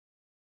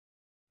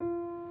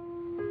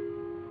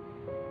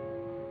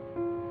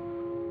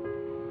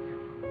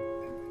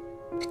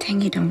The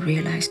thing you don't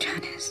realize,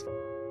 John, is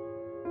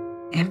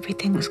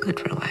everything was good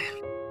for a while.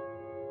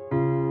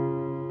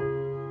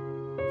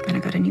 Then I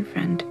got a new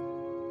friend.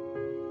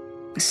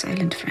 A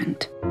silent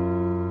friend.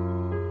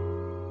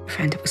 A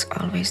friend that was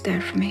always there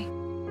for me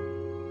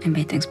and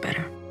made things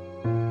better.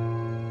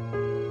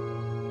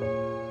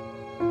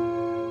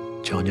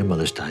 John, your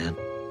mother's dying.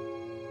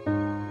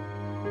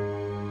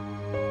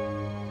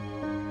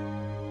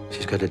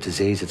 She's got a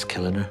disease that's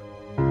killing her.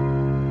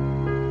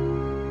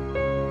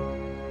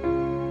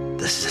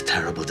 This is a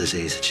terrible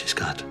disease that she's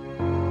got.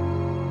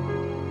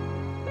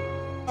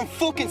 I'm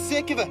fucking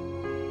sick of it.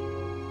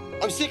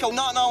 I'm sick of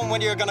not knowing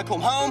whether you're gonna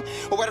come home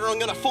or whether I'm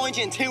gonna find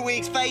you in 2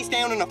 weeks face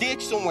down in a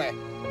ditch somewhere.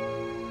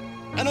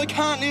 And I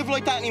can't live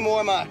like that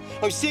anymore, man.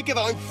 I'm sick of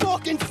it. I'm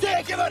fucking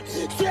sick of it.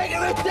 Sick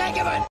of it, sick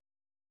of it.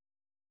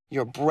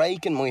 You're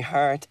breaking my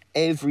heart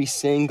every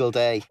single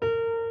day.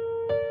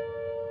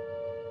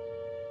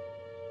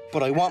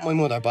 But I want my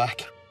mother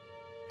back.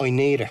 I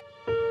need her.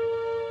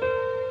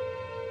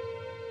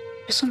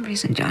 For some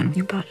reason, John,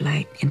 you brought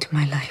light into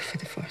my life for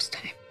the first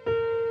time.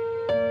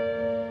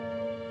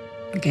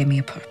 You gave me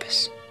a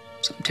purpose,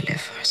 something to live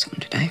for,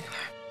 something to die for.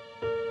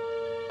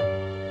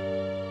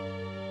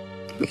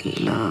 We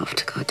love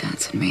to go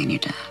dancing, me and your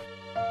dad.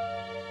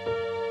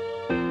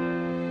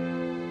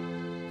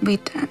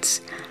 We'd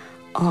dance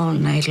all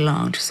night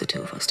long, just the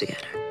two of us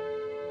together.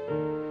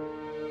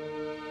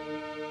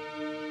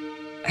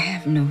 I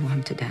have no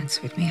one to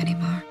dance with me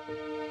anymore.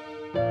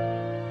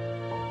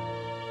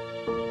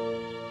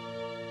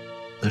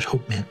 There's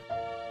hope, mate.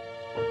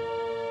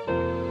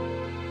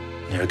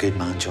 You're a good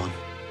man, John.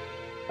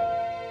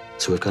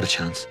 So we've got a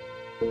chance.